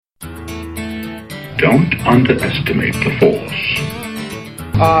Don't underestimate the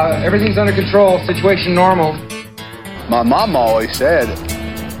force. Everything's under control. Situation normal. My mom always said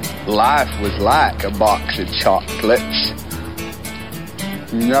life was like a box of chocolates.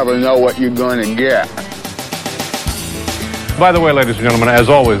 You never know what you're going to get. By the way, ladies and gentlemen, as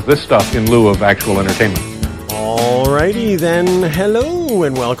always, this stuff in lieu of actual entertainment. Alrighty then, hello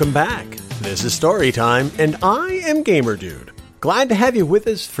and welcome back. This is Storytime, and I am Gamer Dude. Glad to have you with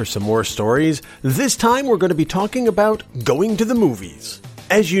us for some more stories. This time we're going to be talking about going to the movies.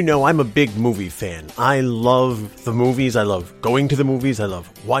 As you know, I'm a big movie fan. I love the movies, I love going to the movies, I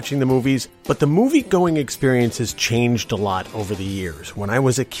love watching the movies, but the movie-going experience has changed a lot over the years. When I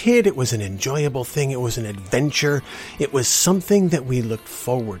was a kid, it was an enjoyable thing, it was an adventure, it was something that we looked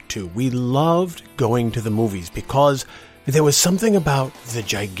forward to. We loved going to the movies because there was something about the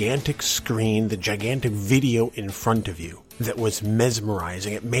gigantic screen, the gigantic video in front of you that was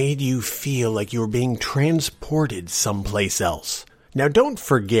mesmerizing. It made you feel like you were being transported someplace else. Now, don't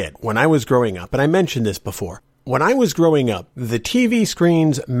forget, when I was growing up, and I mentioned this before, when I was growing up, the TV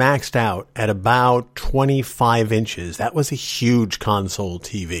screens maxed out at about 25 inches. That was a huge console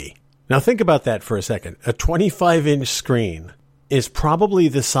TV. Now, think about that for a second. A 25-inch screen is probably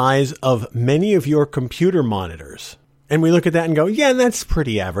the size of many of your computer monitors. And we look at that and go, yeah, that's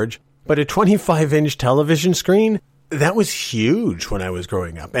pretty average. But a 25-inch television screen, that was huge when I was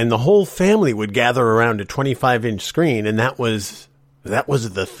growing up. And the whole family would gather around a 25-inch screen, and that was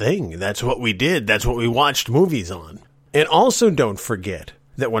the thing. That's what we did. That's what we watched movies on. And also don't forget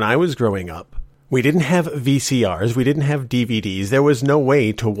that when I was growing up, we didn't have VCRs. We didn't have DVDs. There was no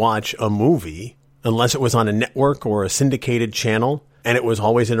way to watch a movie unless it was on a network or a syndicated channel, and it was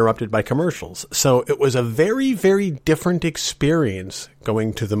always interrupted by commercials. So it was a very, very different experience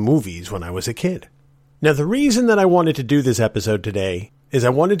going to the movies when I was a kid. Now, the reason that I wanted to do this episode today is I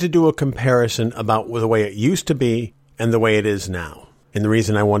wanted to do a comparison about the way it used to be and the way it is now. And the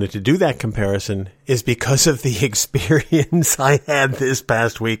reason I wanted to do that comparison is because of the experience I had this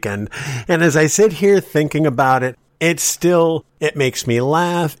past weekend. And as I sit here thinking about it, it makes me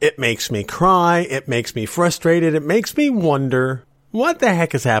laugh, it makes me cry, it makes me frustrated, it makes me wonder, what the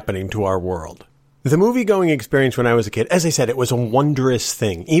heck is happening to our world? The movie-going experience when I was a kid, as I said, it was a wondrous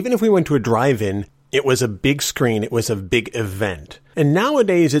thing. Even if we went to a drive-in, it was a big screen, it was a big event. And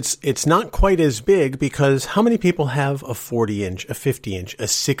nowadays, it's not quite as big because how many people have a 40-inch, a 50-inch, a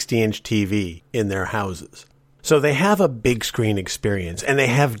 60-inch TV in their houses? So they have a big screen experience, and they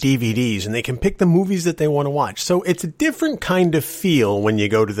have DVDs, and they can pick the movies that they want to watch. So it's a different kind of feel when you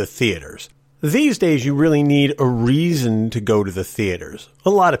go to the theaters. These days, you really need a reason to go to the theaters. A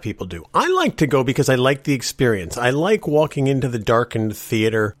lot of people do. I like to go because I like the experience. I like walking into the darkened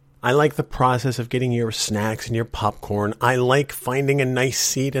theater. I like the process of getting your snacks and your popcorn. I like finding a nice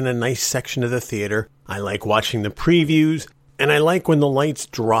seat in a nice section of the theater. I like watching the previews. And I like when the lights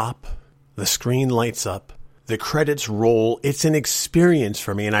drop, the screen lights up, the credits roll. It's an experience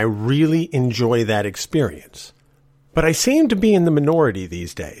for me, and I really enjoy that experience. But I seem to be in the minority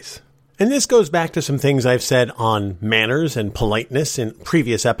these days. And this goes back to some things I've said on manners and politeness in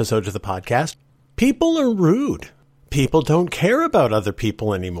previous episodes of the podcast. People are rude. People don't care about other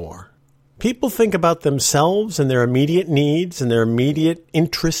people anymore. People think about themselves and their immediate needs and their immediate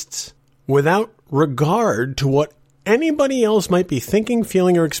interests without regard to what anybody else might be thinking,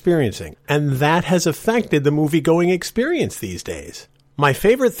 feeling, or experiencing. And that has affected the movie-going experience these days. My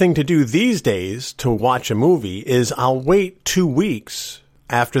favorite thing to do these days to watch a movie is I'll wait 2 weeks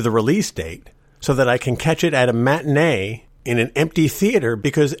after the release date so that I can catch it at a matinee in an empty theater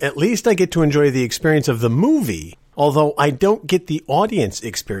because at least I get to enjoy the experience of the movie. Although I don't get the audience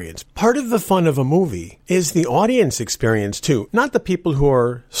experience. Part of the fun of a movie is the audience experience too. Not the people who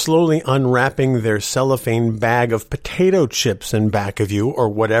are slowly unwrapping their cellophane bag of potato chips in back of you or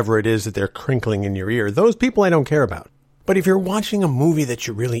whatever it is that they're crinkling in your ear. Those people I don't care about. But if you're watching a movie that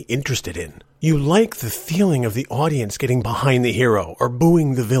you're really interested in, you like the feeling of the audience getting behind the hero or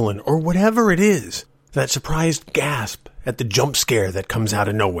booing the villain or whatever it is. That surprised gasp at the jump scare that comes out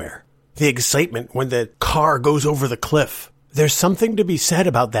of nowhere. The excitement when the car goes over the cliff. There's something to be said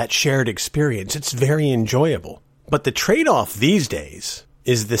about that shared experience. It's very enjoyable. But the trade-off these days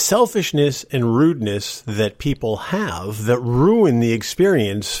is the selfishness and rudeness that people have that ruin the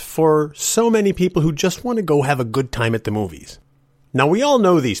experience for so many people who just want to go have a good time at the movies. Now, we all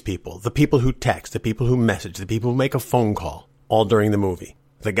know these people, the people who text, the people who message, the people who make a phone call, all during the movie.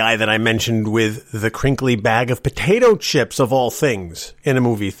 The guy that I mentioned with the crinkly bag of potato chips of all things in a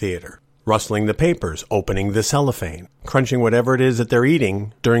movie theater. Rustling the papers, opening the cellophane, crunching whatever it is that they're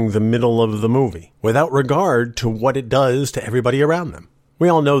eating during the middle of the movie, without regard to what it does to everybody around them. We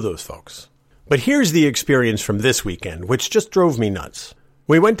all know those folks. But here's the experience from this weekend, which just drove me nuts.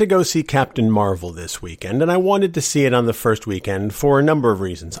 We went to go see Captain Marvel this weekend, and I wanted to see it on the first weekend for a number of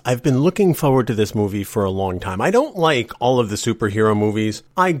reasons. I've been looking forward to this movie for a long time. I don't like all of the superhero movies.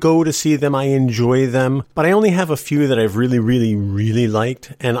 I go to see them, I enjoy them, but I only have a few that I've really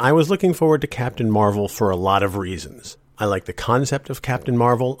liked, and I was looking forward to Captain Marvel for a lot of reasons. I like the concept of Captain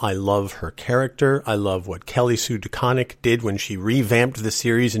Marvel. I love her character. I love what Kelly Sue DeConnick did when she revamped the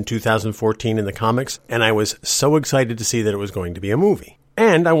series in 2014 in the comics, and I was so excited to see that it was going to be a movie.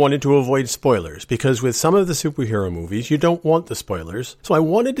 And I wanted to avoid spoilers, because with some of the superhero movies, you don't want the spoilers, so I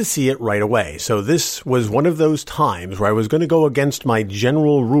wanted to see it right away. So this was one of those times where I was going to go against my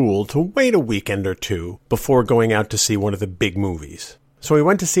general rule to wait a weekend or two before going out to see one of the big movies. So we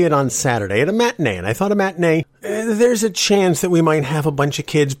went to see it on Saturday at a matinee, and I thought a matinee, there's a chance that we might have a bunch of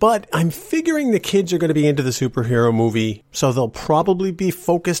kids, but I'm figuring the kids are going to be into the superhero movie, so they'll probably be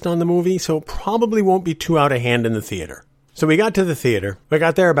focused on the movie, so it probably won't be too out of hand in the theater. So we got to the theater. We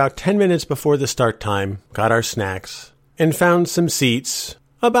got there about 10 minutes before the start time, got our snacks, and found some seats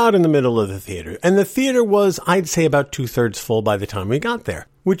about in the middle of the theater. And the theater was, I'd say, about 2/3 full by the time we got there,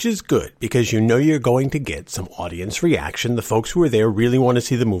 which is good because you know you're going to get some audience reaction. The folks who are there really want to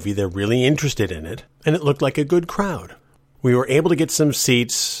see the movie. They're really interested in it, and it looked like a good crowd. We were able to get some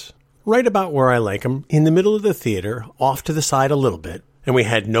seats right about where I like them, in the middle of the theater, off to the side a little bit. And we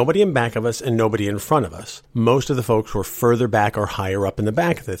had nobody in back of us and nobody in front of us. Most of the folks were further back or higher up in the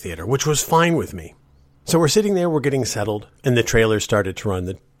back of the theater, which was fine with me. So we're sitting there, we're getting settled, and the trailers started to run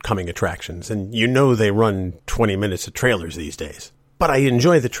the coming attractions. And you know they run 20 minutes of trailers these days. But I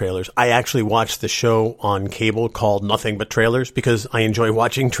enjoy the trailers. I actually watched the show on cable called Nothing But Trailers because I enjoy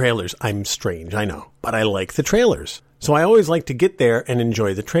watching trailers. I'm strange, I know. But I like the trailers. So I always like to get there and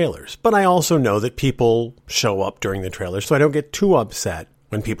enjoy the trailers. But I also know that people show up during the trailers, so I don't get too upset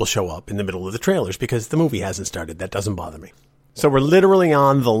when people show up in the middle of the trailers because the movie hasn't started. That doesn't bother me. So we're literally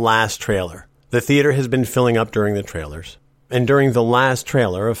on the last trailer. The theater has been filling up during the trailers. And during the last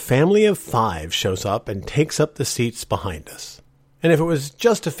trailer, a family of 5 shows up and takes up the seats behind us. And if it was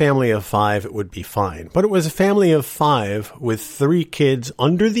just a family of 5, it would be fine. But it was a family of 5 with 3 kids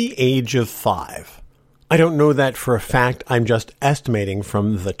under the age of 5. I don't know that for a fact. I'm just estimating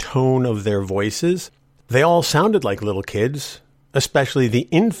from the tone of their voices. They all sounded like little kids, especially the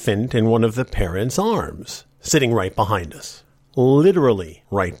infant in one of the parents' arms, sitting right behind us. Literally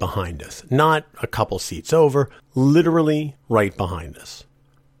right behind us. Not a couple seats over, literally right behind us.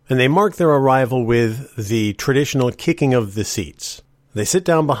 And they mark their arrival with the traditional kicking of the seats. They sit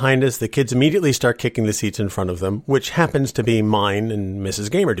down behind us, the kids immediately start kicking the seats in front of them, which happens to be mine and Mrs.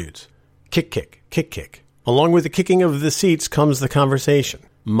 Gamerdude's. Kick, kick, kick, kick. Along with the kicking of the seats comes the conversation.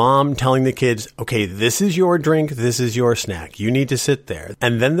 Mom telling the kids, okay, this is your drink, this is your snack. You need to sit there.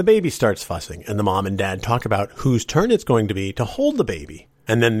 And then the baby starts fussing, and the mom and dad talk about whose turn it's going to be to hold the baby.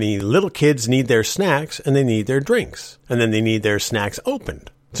 And then the little kids need their snacks, and they need their drinks. And then they need their snacks opened.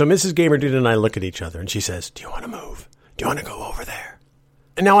 So Mrs. Gamerdude and I look at each other, and she says, do you want to move? Do you want to go over there?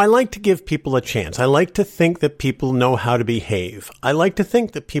 And now I like to give people a chance. I like to think that people know how to behave. I like to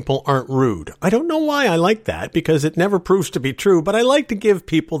think that people aren't rude. I don't know why I like that, because it never proves to be true, but I like to give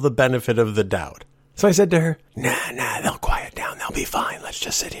people the benefit of the doubt. So I said to her, nah, they'll quiet down. They'll be fine. Let's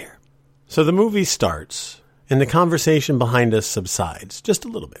just sit here. So the movie starts, and the conversation behind us subsides just a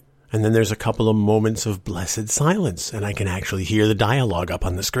little bit. And then there's a couple of moments of blessed silence, and I can actually hear the dialogue up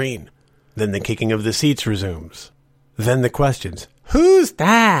on the screen. Then the kicking of the seats resumes. Then the questions. Who's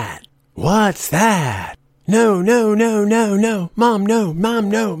that? What's that? No. Mom,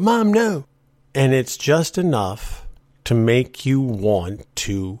 no. And it's just enough to make you want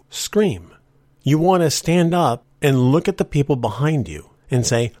to scream. You want to stand up and look at the people behind you and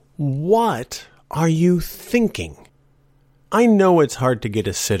say, what are you thinking? I know it's hard to get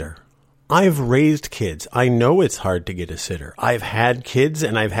a sitter. I've raised kids. I know it's hard to get a sitter. I've had kids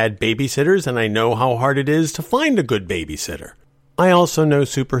and I've had babysitters, and I know how hard it is to find a good babysitter. I also know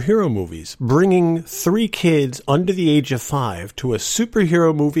superhero movies. Bringing 3 kids under the age of 5 to a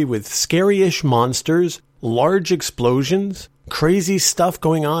superhero movie with scary-ish monsters, large explosions, crazy stuff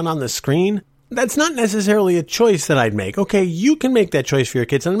going on the screen, that's not necessarily a choice that I'd make. Okay, you can make that choice for your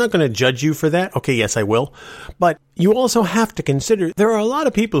kids, and I'm not going to judge you for that. Okay, yes, I will. But you also have to consider there are a lot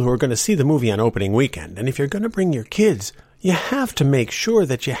of people who are going to see the movie on opening weekend, and if you're going to bring your kids, you have to make sure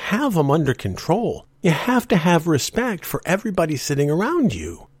that you have them under control. You have to have respect for everybody sitting around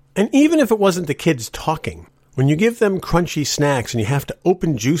you. And even if it wasn't the kids talking, when you give them crunchy snacks and you have to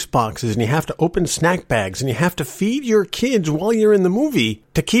open juice boxes and you have to open snack bags and you have to feed your kids while you're in the movie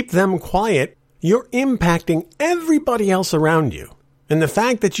to keep them quiet, you're impacting everybody else around you. And the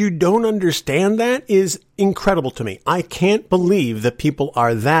fact that you don't understand that is incredible to me. I can't believe that people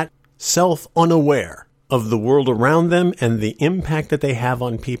are that self-unaware of the world around them and the impact that they have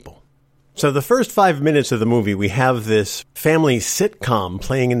on people. So the first 5 minutes of the movie, we have this family sitcom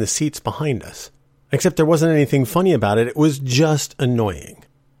playing in the seats behind us. Except there wasn't anything funny about it. It was just annoying.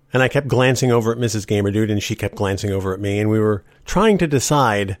 And I kept glancing over at Mrs. Gamerdude, and she kept glancing over at me, and we were trying to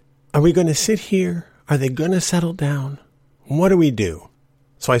decide, are we going to sit here? Are they going to settle down? What do we do?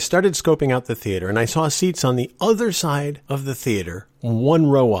 So I started scoping out the theater, and I saw seats on the other side of the theater, one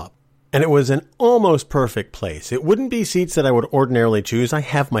row up. And it was an almost perfect place. It wouldn't be seats that I would ordinarily choose. I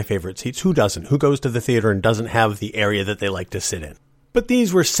have my favorite seats. Who doesn't? Who goes to the theater and doesn't have the area that they like to sit in? But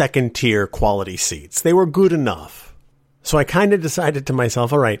these were second-tier quality seats. They were good enough. So I kind of decided to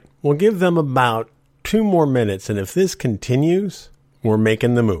myself, all right, we'll give them about 2 more minutes, and if this continues, we're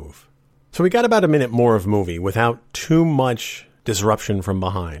making the move. So we got about a minute more of movie without too much disruption from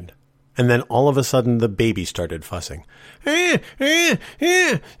behind. And then all of a sudden, the baby started fussing. You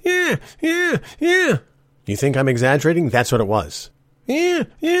think I'm exaggerating? That's what it was.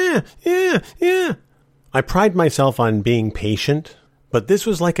 I pride myself on being patient, but this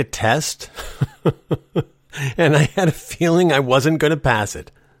was like a test, and I had a feeling I wasn't going to pass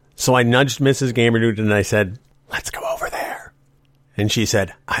it. So I nudged Mrs. Gamerdude and I said, let's go over there. And she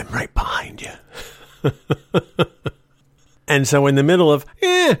said, I'm right behind you. And so in the middle of,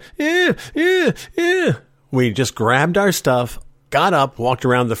 we just grabbed our stuff, got up, walked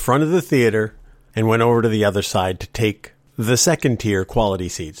around the front of the theater, and went over to the other side to take the second-tier quality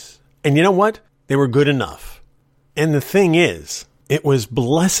seats. And you know what? They were good enough. And the thing is, it was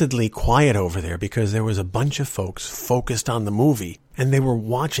blessedly quiet over there because there was a bunch of folks focused on the movie, and they were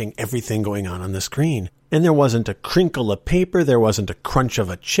watching everything going on the screen. And there wasn't a crinkle of paper, there wasn't a crunch of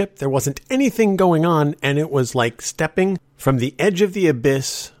a chip, there wasn't anything going on, and it was like stepping from the edge of the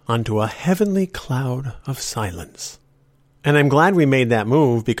abyss onto a heavenly cloud of silence. And I'm glad we made that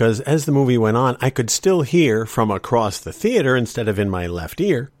move because as the movie went on, I could still hear from across the theater instead of in my left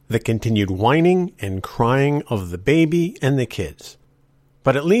ear the continued whining and crying of the baby and the kids.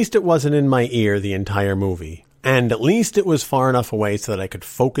 But at least it wasn't in my ear the entire movie. And at least it was far enough away so that I could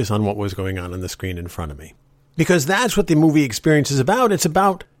focus on what was going on the screen in front of me. Because that's what the movie experience is about. It's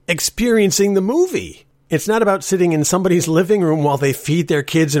about experiencing the movie. It's not about sitting in somebody's living room while they feed their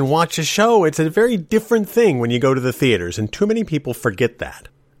kids and watch a show. It's a very different thing when you go to the theaters, and too many people forget that.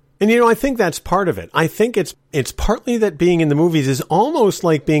 And you know, I think that's part of it. I think it's partly that being in the movies is almost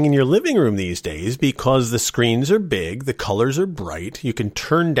like being in your living room these days because the screens are big, the colors are bright, you can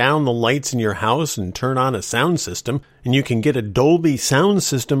turn down the lights in your house and turn on a sound system, and you can get a Dolby sound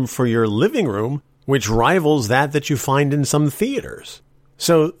system for your living room, which rivals that you find in some theaters.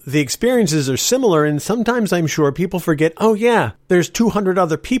 So the experiences are similar, and sometimes I'm sure people forget, oh yeah, there's 200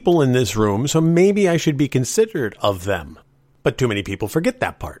 other people in this room, so maybe I should be considerate of them. But too many people forget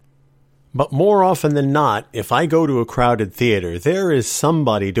that part. But more often than not, if I go to a crowded theater, there is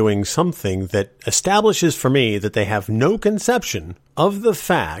somebody doing something that establishes for me that they have no conception of the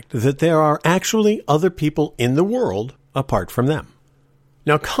fact that there are actually other people in the world apart from them.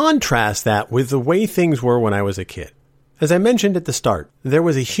 Now contrast that with the way things were when I was a kid. As I mentioned at the start, there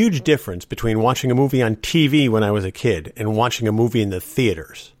was a huge difference between watching a movie on TV when I was a kid and watching a movie in the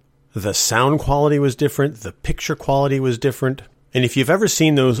theaters. The sound quality was different, the picture quality was different. And if you've ever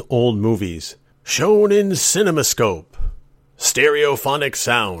seen those old movies, shown in CinemaScope, stereophonic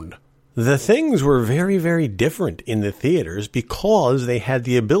sound, the things were very, very different in the theaters because they had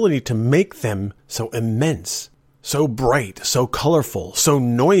the ability to make them so immense, so bright, so colorful, so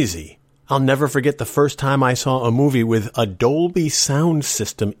noisy. I'll never forget the first time I saw a movie with a Dolby sound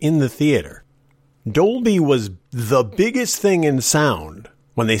system in the theater. Dolby was the biggest thing in sound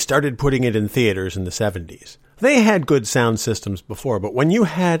when they started putting it in theaters in the 70s. They had good sound systems before, but when you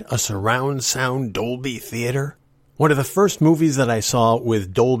had a surround sound Dolby theater, one of the first movies that I saw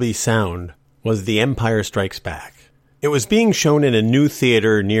with Dolby sound was The Empire Strikes Back. It was being shown in a new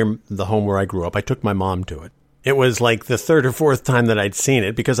theater near the home where I grew up. I took my mom to it. It was like the 3rd or 4th time that I'd seen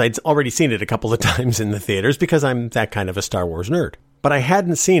it because I'd already seen it a couple of times in the theaters because I'm that kind of a Star Wars nerd. But I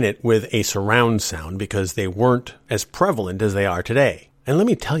hadn't seen it with a surround sound because they weren't as prevalent as they are today. And let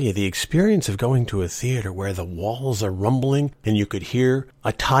me tell you, the experience of going to a theater where the walls are rumbling and you could hear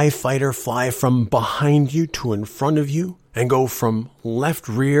a TIE fighter fly from behind you to in front of you and go from left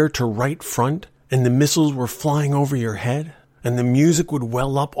rear to right front and the missiles were flying over your head and the music would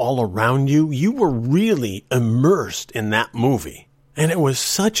well up all around you, you were really immersed in that movie. And it was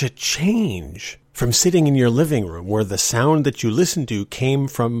such a change from sitting in your living room where the sound that you listened to came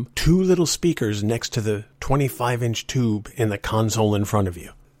from two little speakers next to the 25-inch tube in the console in front of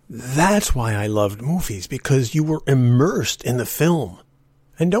you. That's why I loved movies, because you were immersed in the film.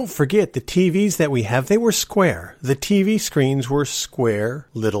 And don't forget, the TVs that we have, they were square. The TV screens were square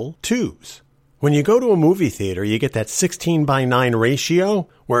little tubes. When you go to a movie theater, you get that 16:9 ratio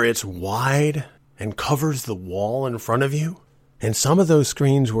where it's wide and covers the wall in front of you. And some of those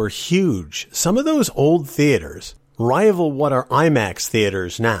screens were huge. Some of those old theaters rival what are IMAX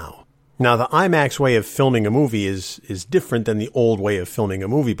theaters now. Now, the IMAX way of filming a movie is different than the old way of filming a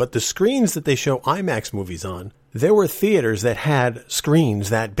movie, but the screens that they show IMAX movies on, there were theaters that had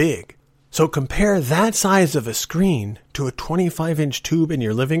screens that big. So compare that size of a screen to a 25-inch tube in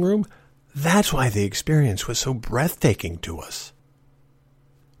your living room. That's why the experience was so breathtaking to us.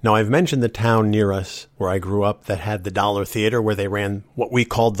 Now, I've mentioned the town near us where I grew up that had the Dollar Theater where they ran what we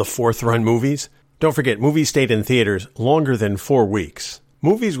called the fourth run movies. Don't forget, movies stayed in theaters longer than 4 weeks.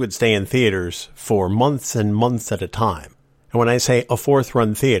 Movies would stay in theaters for months and months at a time. And when I say a fourth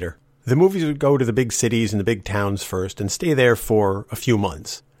run theater, the movies would go to the big cities and the big towns first and stay there for a few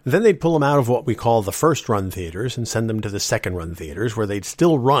months. Then they'd pull them out of what we call the first run theaters and send them to the second run theaters where they'd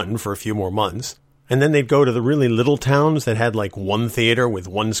still run for a few more months. And then they'd go to the really little towns that had like one theater with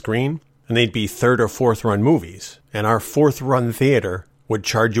one screen, and they'd be third or fourth run movies. And our fourth run theater would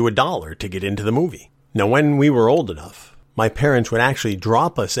charge you $1 to get into the movie. Now, when we were old enough, my parents would actually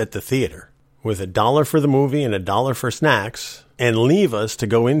drop us at the theater with $1 for the movie and $1 for snacks and leave us to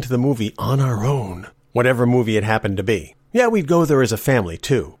go into the movie on our own, whatever movie it happened to be. Yeah, we'd go there as a family,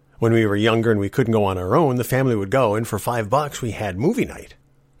 too. When we were younger and we couldn't go on our own, the family would go, and for $5 we had movie night,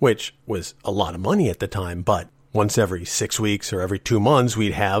 which was a lot of money at the time, but once every 6 weeks or every 2 months,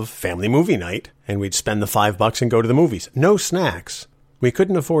 we'd have family movie night, and we'd spend the $5 and go to the movies. No snacks. We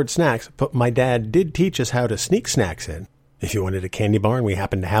couldn't afford snacks, but my dad did teach us how to sneak snacks in. If you wanted a candy bar and we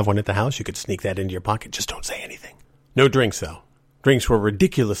happened to have one at the house, you could sneak that into your pocket. Just don't say anything. No drinks, though. Drinks were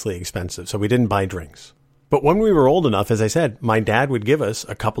ridiculously expensive, so we didn't buy drinks. But when we were old enough, as I said, my dad would give us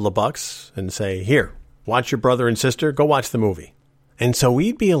a couple of bucks and say, here, watch your brother and sister, go watch the movie. And so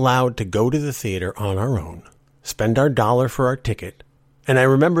we'd be allowed to go to the theater on our own, spend our $1 for our ticket. And I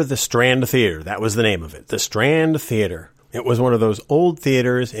remember the Strand Theater. That was the name of it. The Strand Theater. It was one of those old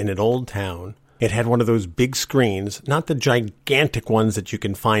theaters in an old town. It had one of those big screens, not the gigantic ones that you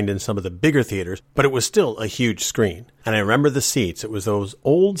can find in some of the bigger theaters, but it was still a huge screen. And I remember the seats. It was those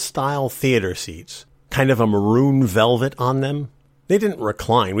old-style theater seats, kind of a maroon velvet on them. They didn't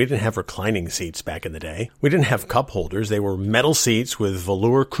recline. We didn't have reclining seats back in the day. We didn't have cup holders. They were metal seats with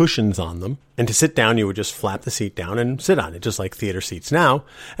velour cushions on them. And to sit down, you would just flap the seat down and sit on it, just like theater seats now,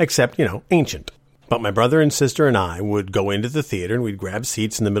 except, ancient. But my brother and sister and I would go into the theater and we'd grab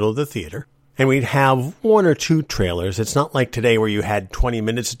seats in the middle of the theater. And we'd have 1 or 2 trailers. It's not like today where you had 20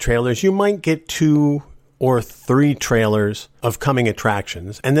 minutes of trailers. You might get 2 or 3 trailers of coming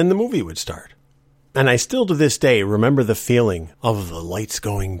attractions, and then the movie would start. And I still to this day remember the feeling of the lights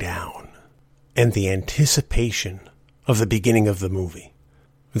going down and the anticipation of the beginning of the movie.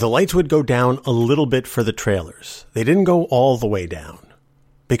 The lights would go down a little bit for the trailers. They didn't go all the way down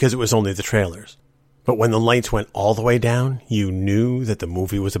because it was only the trailers. But when the lights went all the way down, you knew that the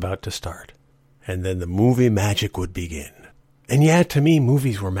movie was about to start. And then the movie magic would begin. And yeah, to me,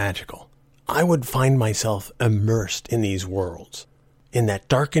 movies were magical. I would find myself immersed in these worlds, in that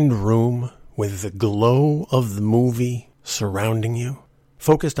darkened room with the glow of the movie surrounding you,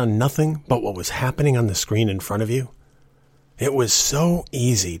 focused on nothing but what was happening on the screen in front of you. It was so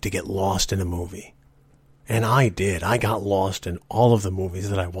easy to get lost in a movie. And I did. I got lost in all of the movies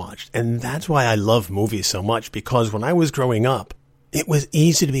that I watched. And that's why I love movies so much, because when I was growing up, it was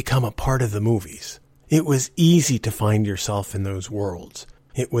easy to become a part of the movies. It was easy to find yourself in those worlds.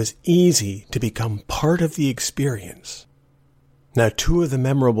 It was easy to become part of the experience. Now, 2 of the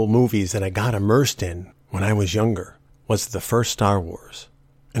memorable movies that I got immersed in when I was younger was the first Star Wars.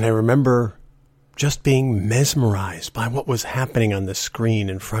 And I remember just being mesmerized by what was happening on the screen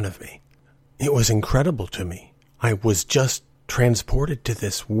in front of me. It was incredible to me. I was just transported to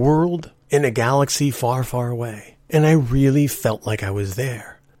this world in a galaxy far, far away. And I really felt like I was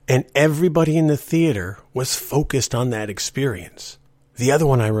there. And everybody in the theater was focused on that experience. The other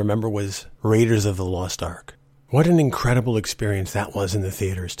one I remember was Raiders of the Lost Ark. What an incredible experience that was in the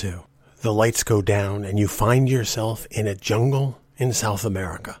theaters, too. The lights go down and you find yourself in a jungle in South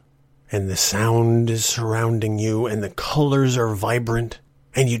America. And the sound is surrounding you and the colors are vibrant.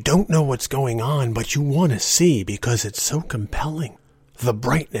 And you don't know what's going on, but you want to see because it's so compelling. The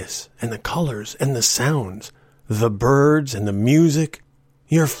brightness and the colors and the sounds, the birds and the music.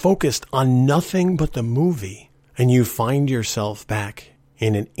 You're focused on nothing but the movie, and you find yourself back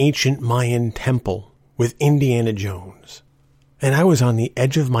in an ancient Mayan temple with Indiana Jones. And I was on the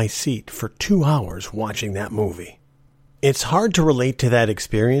edge of my seat for 2 hours watching that movie. It's hard to relate to that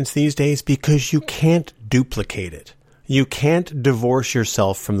experience these days because you can't duplicate it. You can't divorce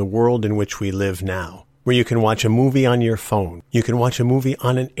yourself from the world in which we live now, where you can watch a movie on your phone. You can watch a movie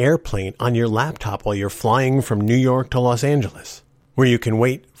on an airplane on your laptop while you're flying from New York to Los Angeles, where you can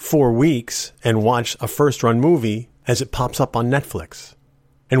wait 4 weeks and watch a first-run movie as it pops up on Netflix.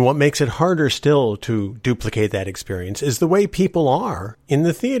 And what makes it harder still to duplicate that experience is the way people are in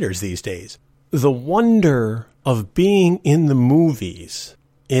the theaters these days. The wonder of being in the movies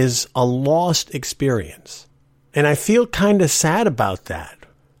is a lost experience. And I feel kind of sad about that.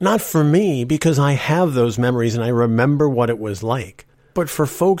 Not for me, because I have those memories and I remember what it was like. But for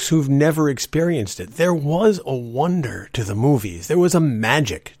folks who've never experienced it, there was a wonder to the movies. There was a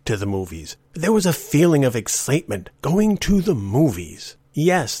magic to the movies. There was a feeling of excitement going to the movies.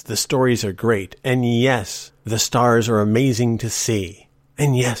 Yes, the stories are great. And yes, the stars are amazing to see.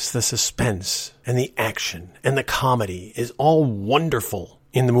 And yes, the suspense and the action and the comedy is all wonderful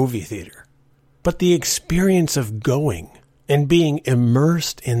in the movie theater. But the experience of going and being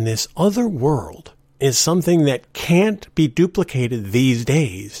immersed in this other world is something that can't be duplicated these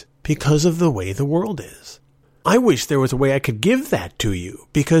days because of the way the world is. I wish there was a way I could give that to you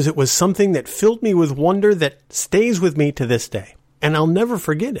because it was something that filled me with wonder that stays with me to this day. And I'll never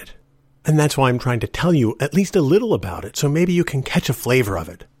forget it. And that's why I'm trying to tell you at least a little about it so maybe you can catch a flavor of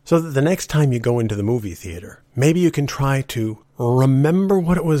it. So that the next time you go into the movie theater, maybe you can try to remember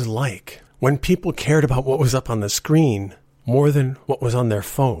what it was like when people cared about what was up on the screen more than what was on their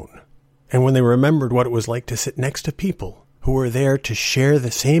phone. And when they remembered what it was like to sit next to people who were there to share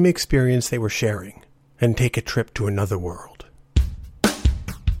the same experience they were sharing and take a trip to another world.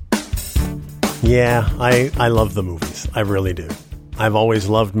 Yeah, I love the movies. I really do. I've always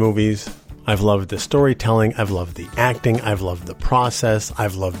loved movies. I've loved the storytelling. I've loved the acting. I've loved the process.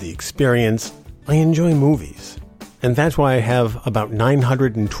 I've loved the experience. I enjoy movies. And that's why I have about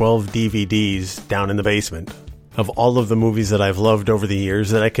 912 DVDs down in the basement of all of the movies that I've loved over the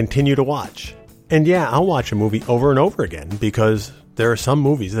years that I continue to watch. And yeah, I'll watch a movie over and over again because there are some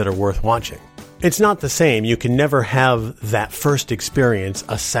movies that are worth watching. It's not the same. You can never have that first experience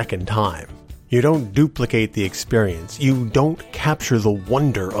a second time. You don't duplicate the experience. You don't capture the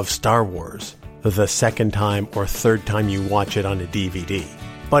wonder of Star Wars the second time or third time you watch it on a DVD.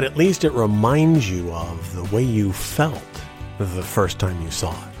 But at least it reminds you of the way you felt the first time you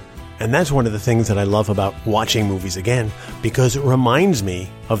saw it. And that's one of the things that I love about watching movies again, because it reminds me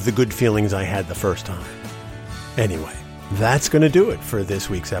of the good feelings I had the first time. Anyway, that's going to do it for this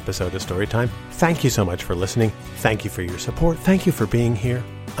week's episode of Storytime. Thank you so much for listening. Thank you for your support. Thank you for being here.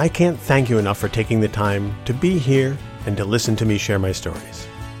 I can't thank you enough for taking the time to be here and to listen to me share my stories.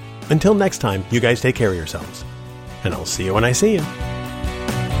 Until next time, you guys take care of yourselves. And I'll see you when I see you.